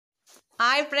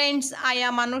Hi friends, I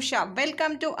am Anusha.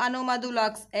 Welcome to Anumadhu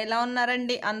vlogs. ఎలా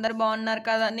ఉన్నారండి? అందరు బాగున్నారు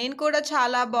కదా? నేను కూడా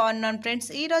చాలా బాగున్నాను ఫ్రెండ్స్.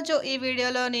 ఈరోజు ఈ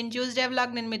వీడియోలో నేను ట్యూస్డే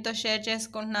వ్లాగ్ నేను మీతో షేర్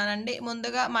చేసుకుంటున్నానండి.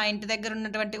 ముందుగా మా ఇంటి దగ్గర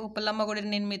ఉన్నటువంటి ఉప్పలమ్మ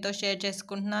గుడిని నేను మీతో షేర్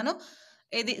చేసుకుంటున్నాను.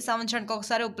 ఇది సంవత్సరానికి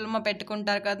ఒకసారి ఉప్పలమ్మ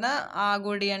పెట్టుకుంటారు కదా, ఆ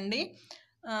గుడి అండి.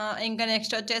 ఇంకా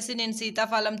నెక్స్ట్ వచ్చేసి నేను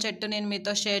సీతాఫలం చెట్టు నేను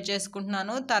మీతో షేర్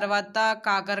చేసుకుంటున్నాను. తర్వాత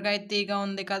కాకరకాయ తీగ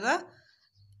ఉంది కదా,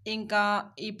 ఇంకా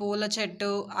ఈ పూల చెట్టు,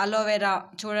 అలోవెరా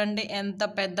చూడండి ఎంత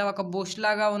పెద్ద ఒక బుష్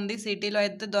లాగా ఉంది. సిటీలో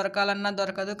అయితే దొరకాలన్నా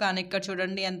దొరకదు, కానీ ఇక్కడ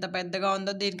చూడండి ఎంత పెద్దగా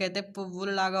ఉందో. దీనికైతే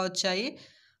పువ్వులు లాగా వచ్చాయి.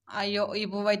 అయ్యో, ఈ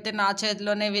పువ్వు అయితే నా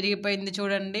చేతిలోనే విరిగిపోయింది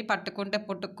చూడండి, పట్టుకుంటే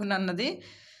పుట్టుకుని అన్నది.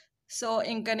 సో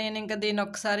ఇంకా నేను దీన్ని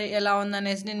ఒకసారి ఎలా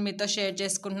ఉందనేసి నేను మీతో షేర్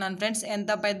చేసుకుంటున్నాను ఫ్రెండ్స్.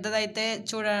 ఎంత పెద్దదైతే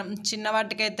చిన్న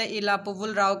వాటికైతే ఇలా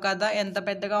పువ్వులు రావు కదా, ఎంత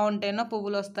పెద్దగా ఉంటేనో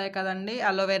పువ్వులు వస్తాయి కదండి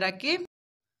అలోవెరాకి.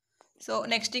 సో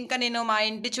నెక్స్ట్ ఇంకా నేను మా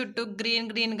ఇంటి చుట్టూ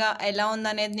గ్రీన్గా ఎలా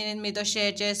ఉందనేది నేను మీతో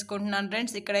షేర్ చేసుకుంటున్నాను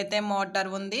ఫ్రెండ్స్. ఇక్కడైతే మోటార్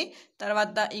ఉంది.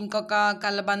 తర్వాత ఇంకొక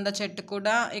కలబంద చెట్టు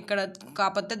కూడా ఇక్కడ,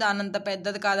 కాకపోతే దానంత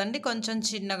పెద్దది కాదండి, కొంచెం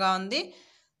చిన్నగా ఉంది.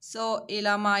 సో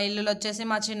ఇలా మా ఇల్లులు వచ్చేసి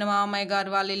మా చిన్న మామయ్య గారు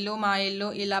వాళ్ళ ఇల్లు, మా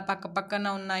ఇల్లు ఇలా పక్క పక్కన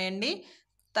ఉన్నాయండి.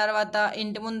 తర్వాత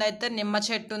ఇంటి ముందు అయితే నిమ్మ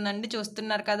చెట్టు ఉందండి.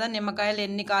 చూస్తున్నారు కదా నిమ్మకాయలు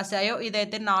ఎన్ని కాసాయో.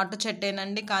 ఇదైతే నాటు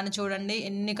చెట్టేనండి, కానీ చూడండి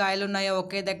ఎన్ని కాయలు ఉన్నాయో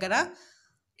ఒకే దగ్గర.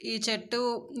 ఈ చెట్టు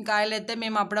కాయలు అయితే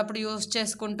మేము అప్పుడప్పుడు యూస్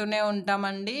చేసుకుంటూనే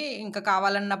ఉంటామండి. ఇంకా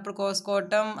కావాలన్నప్పుడు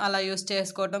కోసుకోవటం, అలా యూస్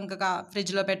చేసుకోవటం. ఇంకా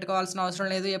ఫ్రిడ్జ్లో పెట్టుకోవాల్సిన అవసరం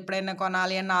లేదు. ఎప్పుడైనా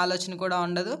కొనాలి అన్న ఆలోచన కూడా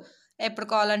ఉండదు. ఎప్పుడు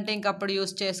కావాలంటే ఇంకప్పుడు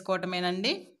యూస్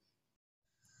చేసుకోవటమేనండి.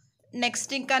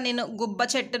 నెక్స్ట్ ఇంకా నేను గుబ్బ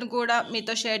చెట్టును కూడా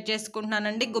మీతో షేర్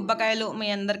చేసుకుంటున్నానండి. గుబ్బకాయలు మీ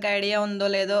అందరికి ఐడియా ఉందో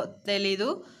లేదో తెలీదు.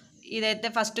 ఇదైతే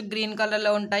ఫస్ట్ గ్రీన్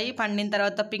కలర్లో ఉంటాయి, పండిన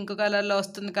తర్వాత పింక్ కలర్లో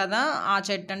వస్తుంది కదా, ఆ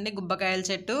చెట్టు అండి గుబ్బకాయల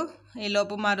చెట్టు.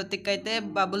 ఈలోపు మా రుతిక్ అయితే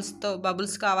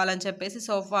బబుల్స్ కావాలని చెప్పేసి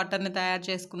సోప్ వాటర్ని తయారు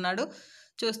చేసుకున్నాడు.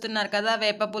 చూస్తున్నారు కదా,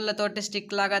 వేప పుల్లతోటి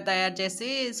స్టిక్ లాగా తయారు చేసి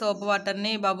సోప్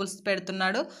వాటర్ని బబుల్స్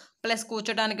పెడుతున్నాడు. ప్లస్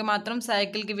కూర్చోడానికి మాత్రం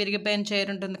సైకిల్కి విరిగిపోయిన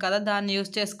చైర్ ఉంటుంది కదా, దాన్ని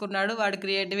యూస్ చేసుకున్నాడు. వాడి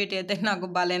క్రియేటివిటీ అయితే నాకు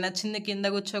భలే నచ్చింది. కింద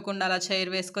కూర్చోకుండా అలా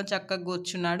చైర్ వేసుకొని చక్కగా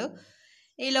కూర్చున్నాడు.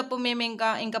 ఈలోపు మేము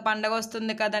ఇంకా పండగ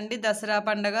వస్తుంది కదండి, దసరా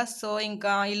పండగ. సో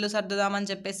ఇంకా ఇల్లు సర్దుదామని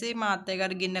చెప్పేసి మా అత్తయ్య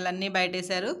గారు గిన్నెలన్నీ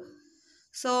బయటేశారు.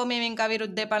 సో మేము ఇంకా అవి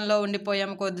రుద్దే పనిలో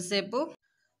ఉండిపోయాము కొద్దిసేపు.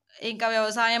 ఇంకా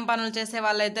వ్యవసాయం పనులు చేసే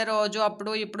వాళ్ళైతే రోజు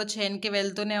అప్పుడు ఇప్పుడు చేనుకి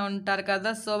వెళ్తూనే ఉంటారు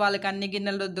కదా, సో వాళ్ళకి అన్ని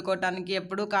గిన్నెలు రుద్దుకోవటానికి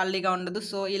ఎప్పుడు ఖాళీగా ఉండదు.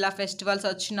 సో ఇలా ఫెస్టివల్స్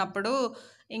వచ్చినప్పుడు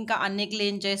ఇంకా అన్నీ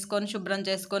క్లీన్ చేసుకొని శుభ్రం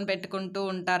చేసుకొని పెట్టుకుంటూ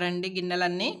ఉంటారండి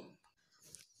గిన్నెలన్నీ.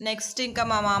 నెక్స్ట్ ఇంకా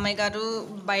మా మామయ్య గారు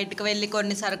బయటకు వెళ్ళి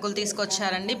కొన్ని సరుకులు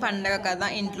తీసుకొచ్చారండి. పండగ కదా,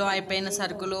 ఇంట్లో అయిపోయిన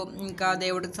సరుకులు ఇంకా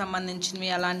దేవుడికి సంబంధించినవి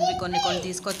అలాంటివి కొన్ని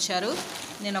తీసుకొచ్చారు.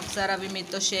 నేను ఒకసారి అవి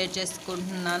మీతో షేర్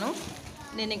చేసుకుంటున్నాను.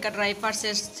 నేను ఇంకా డ్రై ఫ్రూట్స్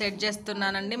సెట్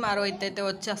చేస్తున్నానండి. మా రోహిత్ అయితే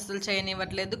వచ్చి అస్సలు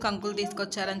చేయనివ్వట్లేదు. కంకులు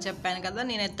తీసుకొచ్చారని చెప్పాను కదా,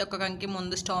 నేనైతే ఒక కంకి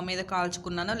ముందు స్టవ్ మీద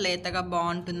కాల్చుకున్నాను, లేతగా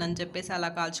బాగుంటుందని చెప్పేసి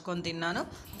అలా కాల్చుకొని తిన్నాను.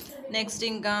 నెక్స్ట్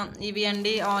ఇంకా ఇవి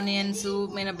అండి, ఆనియన్స్,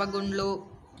 మినపగుండ్లు,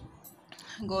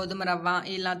 గోధుమ రవ్వ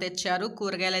ఇలా తెచ్చారు.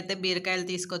 కూరగాయలు అయితే బీరకాయలు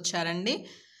తీసుకొచ్చారండి.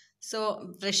 సో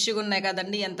ఫ్రెష్గా ఉన్నాయి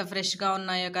కదండి, ఎంత ఫ్రెష్గా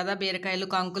ఉన్నాయో కదా బీరకాయలు.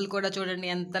 కంకులు కూడా చూడండి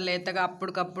ఎంత లేతగా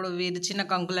అప్పటికప్పుడు విరిచిన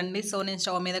కంకులండి. సో నేను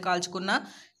స్టవ్ మీద కాల్చుకున్న,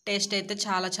 టేస్ట్ అయితే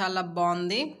చాలా చాలా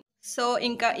బాగుంది. సో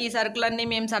ఇంకా ఈ సరుకులన్నీ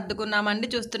మేము సర్దుకున్నామండి.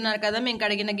 చూస్తున్నారు కదా, మేము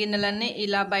కడిగిన గిన్నెలన్నీ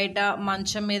ఇలా బయట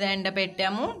మంచం మీద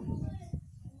ఎండబెట్టాము.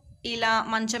 ఇలా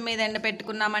మంచం మీద ఎండ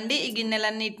పెట్టుకున్నామండి. ఈ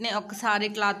గిన్నెలన్నిటిని ఒకసారి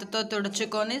క్లాత్తో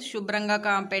తుడుచుకొని శుభ్రంగా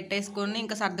పెట్టేసుకొని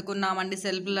ఇంకా సర్దుకున్నామండి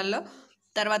సెల్ఫ్లలో.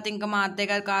 తర్వాత ఇంకా మా అత్తయ్య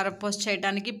గారు కారపూస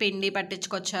చేయడానికి పిండి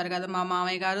పట్టించుకొచ్చారు కదా మా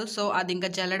మామయ్య గారు. సో అది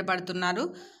ఇంకా జల్లెడ పడుతున్నారు.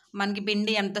 మనకి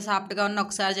పిండి ఎంత సాఫ్ట్గా ఉన్నా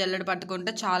ఒకసారి జల్లెడ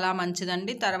పట్టుకుంటే చాలా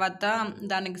మంచిదండి. తర్వాత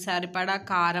దానికి సరిపడా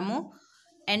కారము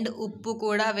అండ్ ఉప్పు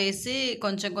కూడా వేసి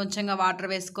కొంచెంగా వాటర్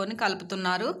వేసుకొని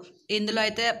కలుపుతున్నారు. ఇందులో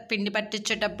అయితే పిండి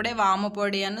పట్టించేటప్పుడే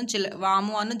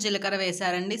వాము అను జీలకర్ర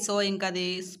వేశారండి. సో ఇంకా అది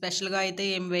స్పెషల్గా అయితే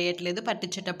ఏం వేయట్లేదు,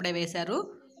 పట్టించేటప్పుడే వేశారు.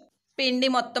 పిండి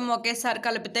మొత్తం ఒకేసారి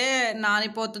కలిపితే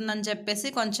నానిపోతుందని చెప్పేసి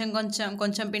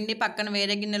కొంచెం పిండి పక్కన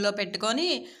వేరే గిన్నెలో పెట్టుకొని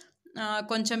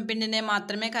కొంచెం పిండినే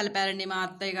మాత్రమే కలిపారండి మా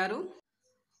అత్తయ్య గారు.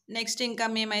 నెక్స్ట్ ఇంకా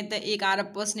మేమైతే ఈ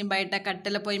కారపూసని బయట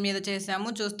కట్టెల పొయ్యి మీద చేసాము.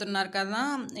 చూస్తున్నారు కదా,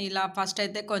 ఇలా ఫస్ట్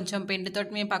అయితే కొంచెం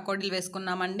పిండితోటి మేము పకోడీలు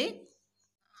వేసుకున్నామండి.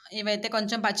 ఇవైతే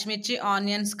కొంచెం పచ్చిమిర్చి,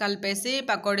 ఆనియన్స్ కలిపేసి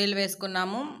పకోడీలు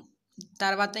వేసుకున్నాము.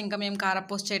 తర్వాత ఇంకా మేము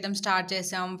కారపూస చేయడం స్టార్ట్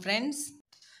చేసాము ఫ్రెండ్స్.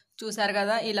 చూసారు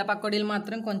కదా, ఇలా పకోడీలు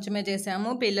మాత్రం కొంచెమే చేసాము.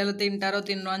 పిల్లలు తింటారో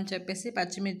తినరు అని చెప్పేసి,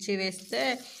 పచ్చిమిర్చి వేస్తే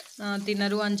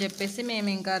తినరు అని చెప్పేసి మేము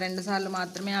ఇంకా 2 సార్లు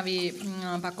మాత్రమే అవి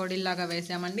పకోడీలాగా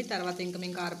వేసామండి. తర్వాత ఇంకా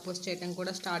మేము కారపూస చేయడం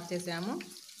కూడా స్టార్ట్ చేసాము.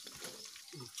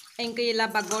 ఇంకా ఇలా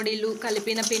పకోడీలు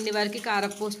కలిపిన పిండి వరకు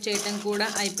కారపూస చేయటం కూడా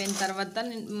అయిపోయిన తర్వాత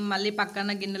మళ్ళీ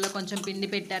పక్కన గిన్నెలో కొంచెం పిండి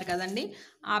పెట్టారు కదండి,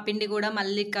 ఆ పిండి కూడా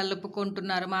మళ్ళీ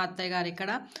కలుపుకుంటున్నారు మా అత్తయ్య గారు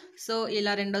ఇక్కడ. సో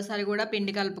ఇలా రెండోసారి కూడా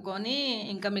పిండి కలుపుకొని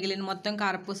ఇంకా మిగిలిన మొత్తం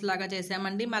కారపూస లాగా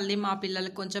చేసామండి. మళ్ళీ మా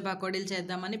పిల్లలకి కొంచెం పకోడీలు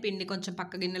చేద్దామని పిండి కొంచెం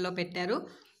పక్క గిన్నెలో పెట్టారు.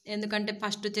 ఎందుకంటే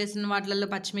ఫస్ట్ చేసిన వాటిలలో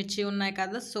పచ్చిమిర్చి ఉన్నాయి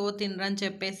కదా, సో తినరని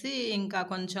చెప్పేసి ఇంకా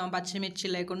కొంచెం పచ్చిమిర్చి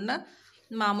లేకుండా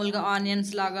మామూలుగా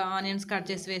ఆనియన్స్ కట్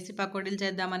చేసి వేసి పకోడీలు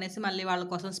చేద్దామనేసి మళ్ళీ వాళ్ళ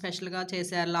కోసం స్పెషల్గా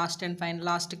చేశారు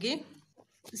లాస్ట్కి.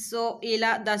 సో ఇలా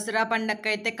దసరా పండగకి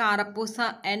అయితే కారపూస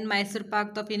అండ్ మైసూర్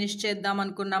పాక్తో ఫినిష్ చేద్దాం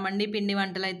అనుకున్నామండి పిండి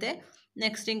వంటలు అయితే.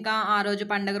 నెక్స్ట్ ఇంకా ఆ రోజు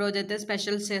పండగ రోజు అయితే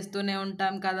స్పెషల్స్ చేస్తూనే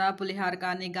ఉంటాం కదా, పులిహార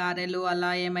కానీ గారెలు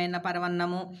అలా ఏమైనా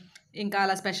పరవన్నము ఇంకా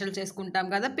అలా స్పెషల్ చేసుకుంటాం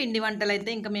కదా. పిండి వంటలు అయితే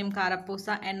ఇంకా మేము కారపూస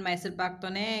అండ్ మైసూర్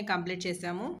పాక్తోనే కంప్లీట్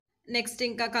చేసాము. నెక్స్ట్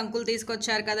ఇంకా కంకులు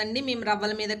తీసుకొచ్చారు కదండి, మేము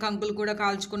రవ్వల మీద కంకులు కూడా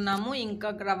కాల్చుకున్నాము. ఇంకా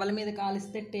రవ్వల మీద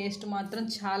కాలిస్తే టేస్ట్ మాత్రం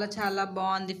చాలా చాలా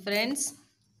బాగుంది ఫ్రెండ్స్.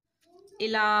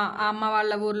 ఇలా అమ్మ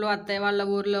వాళ్ళ ఊర్లో అత్తయ్య వాళ్ళ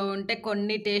ఊర్లో ఉంటే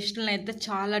కొన్ని టేస్ట్లను అయితే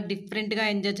చాలా డిఫరెంట్గా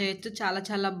ఎంజాయ్ చేయొచ్చు. చాలా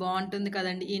చాలా బాగుంటుంది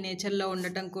కదండి ఈ నేచర్లో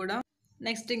ఉండటం కూడా.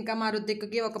 నెక్స్ట్ ఇంకా మా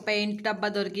రుతిక్కి ఒక పెయింట్ డబ్బా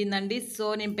దొరికిందండి. సో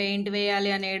నేను పెయింట్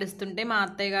వేయాలి అని ఏడుస్తుంటే మా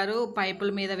అత్తయ్య గారు పైపుల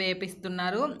మీద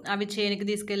వేపిస్తున్నారు. అవి చేనికి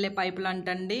తీసుకెళ్లే పైపులు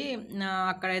అంటండి,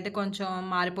 అక్కడైతే కొంచెం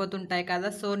మారిపోతుంటాయి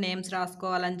కదా, సో నేమ్స్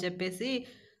రాసుకోవాలని చెప్పేసి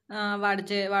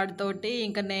వాడితోటి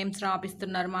ఇంకా నేమ్స్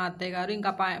రాపిస్తున్నారు మా అత్తయ్య గారు.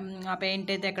 ఇంకా ఆ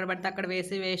పెయింట్ అయితే ఎక్కడ పడితే అక్కడ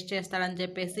వేస్ట్ చేస్తాడని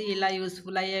చెప్పేసి ఇలా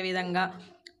యూస్ఫుల్ అయ్యే విధంగా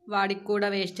వాడికి కూడా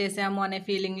వేస్ట్ చేసాము అనే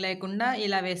ఫీలింగ్ లేకుండా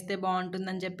ఇలా వేస్తే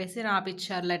బాగుంటుందని చెప్పేసి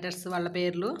రాపిచ్చారు లెటర్స్ వాళ్ళ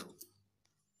పేర్లు.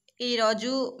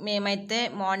 ఈరోజు మేమైతే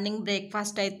మార్నింగ్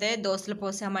బ్రేక్ఫాస్ట్ అయితే దోశలు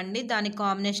పోసామండి. దానికి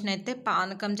కాంబినేషన్ అయితే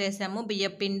పానకం చేసాము.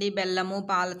 బియ్యపిండి బెల్లము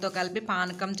పాలతో కలిపి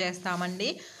పానకం చేస్తామండి.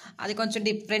 అది కొంచెం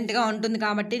డిఫరెంట్గా ఉంటుంది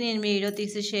కాబట్టి నేను వీడియో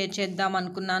తీసి షేర్ చేద్దాం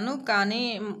అనుకున్నాను. కానీ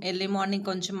ఎర్లీ మార్నింగ్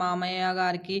కొంచెం మామయ్య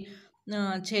గారికి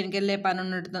చేనుకెళ్ళే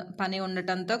పని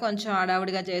ఉండటంతో కొంచెం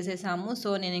హడావుడిగా చేసేసాము.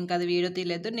 సో నేను ఇంకా అది వీడియో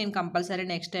తీయలేదు. నేను కంపల్సరీ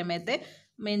నెక్స్ట్ టైం అయితే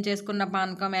మేము చేసుకున్న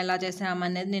పానకం ఎలా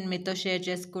చేసామనేది నేను మీతో షేర్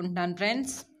చేసుకుంటాను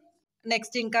ఫ్రెండ్స్.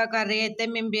 నెక్స్ట్ ఇంకా కర్రీ అయితే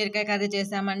మేము బీరకాయ కర్రీ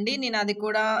చేసామండి. నేను అది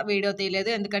కూడా వీడియో తీయలేదు,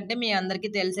 ఎందుకంటే మీ అందరికీ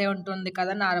తెలిసే ఉంటుంది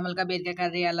కదా నార్మల్గా బీరకాయ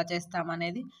కర్రీ ఎలా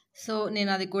చేస్తామనేది. సో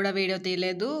నేను అది కూడా వీడియో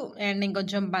తీయలేదు. అండ్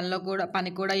ఇంకొంచెం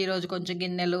పని కూడా ఈరోజు కొంచెం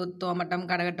గిన్నెలు తోమటం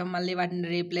కడగటం మళ్ళీ వాటిని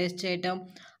రీప్లేస్ చేయటం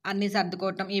అన్నీ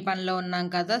సర్దుకోవటం ఈ పనిలో ఉన్నాం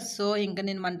కదా. సో ఇంకా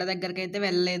నేను వంట దగ్గరికి అయితే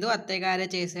వెళ్ళలేదు, అత్తయ్య గారే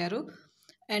చేశారు.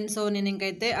 అండ్ సో నేను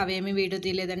ఇంకైతే అవేమీ వీడియో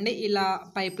తీయలేదండి. ఇలా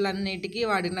పైపులన్నిటికీ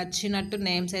వాడికి నచ్చినట్టు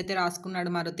నేమ్స్ అయితే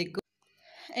రాసుకున్నాడు మా రుతిక్.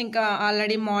 ఇంకా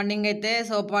ఆల్రెడీ మార్నింగ్ అయితే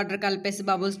సోప్ వాటర్ కలిపేసి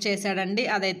బబుల్స్ చేశాడండి,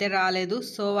 అదైతే రాలేదు.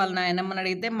 సో వాళ్ళ నాయనమ్మని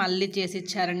అడిగితే మళ్ళీ చేసి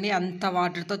ఇచ్చారండి. అంత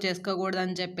వాటర్తో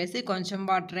చేసుకోకూడదని చెప్పేసి కొంచెం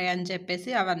వాటరే అని చెప్పేసి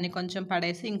అవన్నీ కొంచెం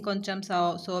పడేసి ఇంకొంచెం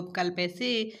సోప్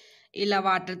కలిపేసి ఇలా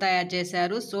వాటర్ తయారు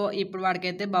చేశారు. సో ఇప్పుడు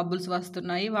వాడికైతే బబుల్స్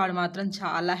వస్తున్నాయి. వాడు మాత్రం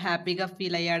చాలా హ్యాపీగా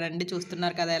ఫీల్ అయ్యాడండి.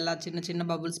 చూస్తున్నారు కదా ఎలా చిన్న చిన్న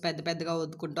బబుల్స్ పెద్ద పెద్దగా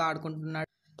ఊదుకుంటూ ఆడుకుంటున్నాడు.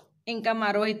 ఇంకా మా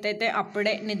రోహిత్ అయితే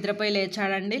అప్పుడే నిద్రపోయి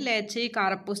లేచాడండి. లేచి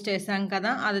కారపూస చేశాం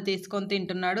కదా అది తీసుకొని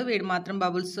తింటున్నాడు. వీడు మాత్రం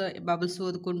బబుల్స్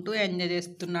ఊదుకుంటూ ఎంజాయ్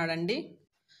చేస్తున్నాడండి.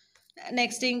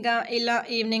 నెక్స్ట్ ఇంకా ఇలా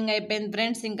ఈవినింగ్ అయిపోయింది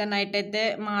ఫ్రెండ్స్. ఇంకా నైట్ అయితే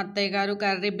మా అత్తయ్య గారు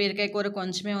కర్రీ బీరకాయ కూర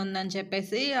కొంచెమే ఉందని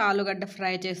చెప్పేసి ఆలుగడ్డ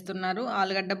ఫ్రై చేస్తున్నారు.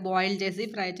 ఆలుగడ్డ బాయిల్ చేసి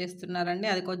ఫ్రై చేస్తున్నారండి.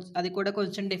 అది కూడా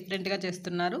కొంచెం డిఫరెంట్గా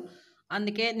చేస్తున్నారు.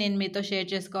 అందుకే నేను మీతో షేర్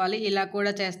చేసుకోవాలి. ఇలా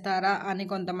కూడా చేస్తారా అని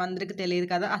కొంతమందికి తెలియదు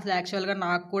కదా, అసలు యాక్చువల్గా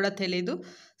నాకు కూడా తెలీదు.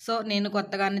 సో నేను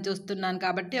కొత్తగానే చూస్తున్నాను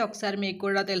కాబట్టి ఒకసారి మీకు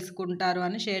కూడా తెలుసుకుంటారు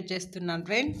అని షేర్ చేస్తున్నాను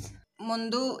ఫ్రెండ్స్.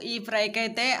 ముందు ఈ ఫ్రైకి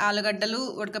అయితే ఆలుగడ్డలు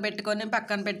ఉడకబెట్టుకొని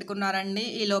పక్కన పెట్టుకున్నారండి.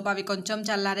 ఈ లోపు అవి కొంచెం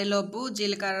చల్లారే లోపు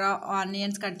జీలకర్ర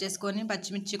ఆనియన్స్ కట్ చేసుకొని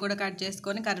పచ్చిమిర్చి కూడా కట్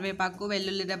చేసుకొని కరివేపాకు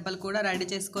వెల్లుల్లి రెబ్బలు కూడా రెడీ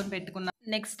చేసుకొని పెట్టుకున్నాను.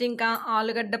 నెక్స్ట్ ఇంకా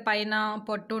ఆలుగడ్డ పైన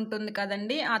పొట్టు ఉంటుంది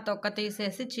కదండి, ఆ తొక్క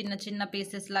తీసేసి చిన్న చిన్న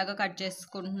పీసెస్ లాగా కట్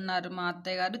చేసుకుంటున్నారు మా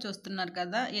అత్తయ్య గారు. చూస్తున్నారు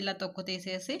కదా ఇలా తొక్క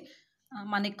తీసేసి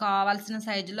మనకి కావాల్సిన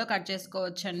సైజులో కట్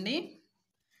చేసుకోవచ్చండి.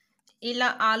 ఇలా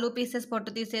ఆలు పీసెస్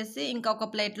పొట్టు తీసేసి ఇంకా ఒక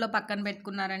ప్లేట్లో పక్కన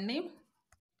పెట్టుకున్నారండి.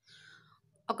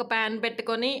 ఒక ప్యాన్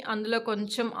పెట్టుకొని అందులో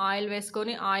కొంచెం ఆయిల్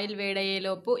వేసుకొని ఆయిల్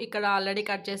వేడయ్యేలోపు ఇక్కడ ఆల్రెడీ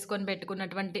కట్ చేసుకొని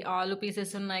పెట్టుకున్నటువంటి ఆలు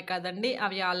పీసెస్ ఉన్నాయి కదండి,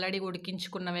 అవి ఆల్రెడీ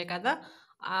ఉడికించుకున్నవే కదా,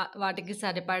 వాటికి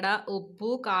సరిపడా ఉప్పు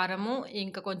కారము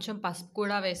ఇంకా కొంచెం పసుపు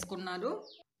కూడా వేసుకున్నారు.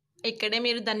 ఇక్కడే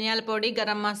మీరు ధనియాల పొడి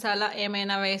గరం మసాలా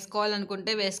ఏమైనా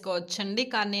వేసుకోవాలనుకుంటే వేసుకోవచ్చండి.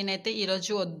 కానీ నేనైతే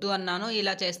ఈరోజు వద్దు అన్నాను.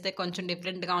 ఇలా చేస్తే కొంచెం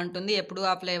డిఫరెంట్గా ఉంటుంది, ఎప్పుడు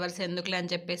ఆ ఫ్లేవర్స్ ఎందుకులే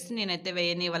అని చెప్పేసి నేనైతే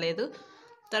వేయనివ్వలేదు.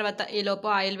 తర్వాత ఈలోపు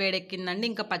ఆయిల్ వేడెక్కిందండి.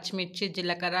 ఇంకా పచ్చిమిర్చి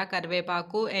జీలకర్ర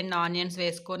కరివేపాకు అండ్ ఆనియన్స్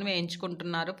వేసుకొని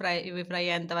వేయించుకుంటున్నారు ఇవి ఫ్రై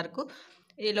అయ్యేంత వరకు.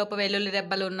 ఈలోపు వెల్లుల్లి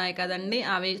రెబ్బలు ఉన్నాయి కదండి,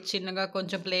 అవి చిన్నగా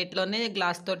కొంచెం ప్లేట్లోనే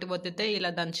గ్లాస్ తోటి ఒత్తితే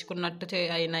ఇలా దంచుకున్నట్టు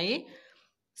అయినాయి.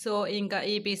 సో ఇంకా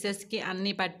ఈ పీసెస్కి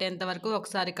అన్నీ పట్టేంత వరకు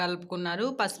ఒకసారి కలుపుకున్నారు.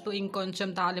 పసుపు ఇంకొంచెం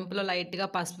తాలింపులో లైట్గా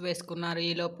పసుపు వేసుకున్నారు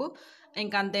ఈలోపు.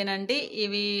 ఇంక అంతేనండి.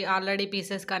 ఇవి ఆల్రెడీ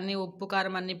పీసెస్కి అన్నీ ఉప్పు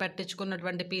కారం అన్నీ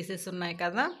పట్టించుకున్నటువంటి పీసెస్ ఉన్నాయి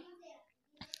కదా,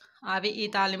 అవి ఈ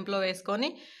తాలింపులో వేసుకొని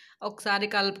ఒకసారి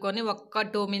కలుపుకొని ఒక్క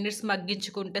 2 మినిట్స్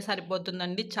మగ్గించుకుంటే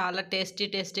సరిపోతుందండి. చాలా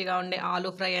టేస్టీగా ఉండే ఆలూ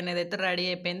ఫ్రై అనేది అయితే రెడీ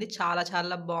అయిపోయింది. చాలా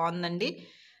చాలా బాగుందండి.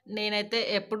 నేనైతే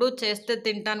ఎప్పుడూ చేస్తే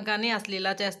తింటాను కానీ అసలు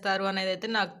ఇలా చేస్తారు అనేది అయితే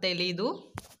నాకు తెలీదు.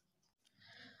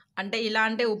 అంటే ఇలా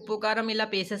అంటే ఉప్పు కారం ఇలా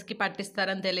పీసెస్కి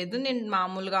పట్టిస్తారని తెలీదు. నేను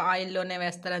మామూలుగా ఆయిల్లోనే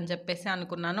వేస్తారని చెప్పేసి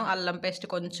అనుకున్నాను. అల్లం పేస్ట్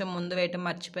కొంచెం ముందు వేయటం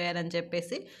మర్చిపోయారని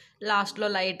చెప్పేసి లాస్ట్లో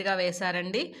లైట్గా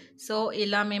వేశారండి. సో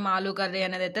ఇలా మేము ఆలూ కర్రీ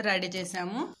అనేది అయితే రెడీ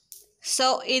చేసాము. సో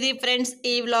ఇది ఫ్రెండ్స్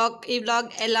ఈ వ్లాగ్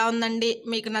ఎలా ఉందండి?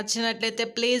 మీకు నచ్చినట్లయితే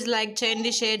ప్లీజ్ లైక్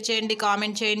చేయండి, షేర్ చేయండి,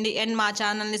 కామెంట్ చేయండి అండ్ మా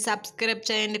ఛానల్ని సబ్స్క్రైబ్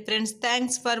చేయండి friends.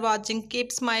 Thanks for watching.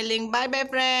 Keep smiling. By bye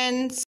friends.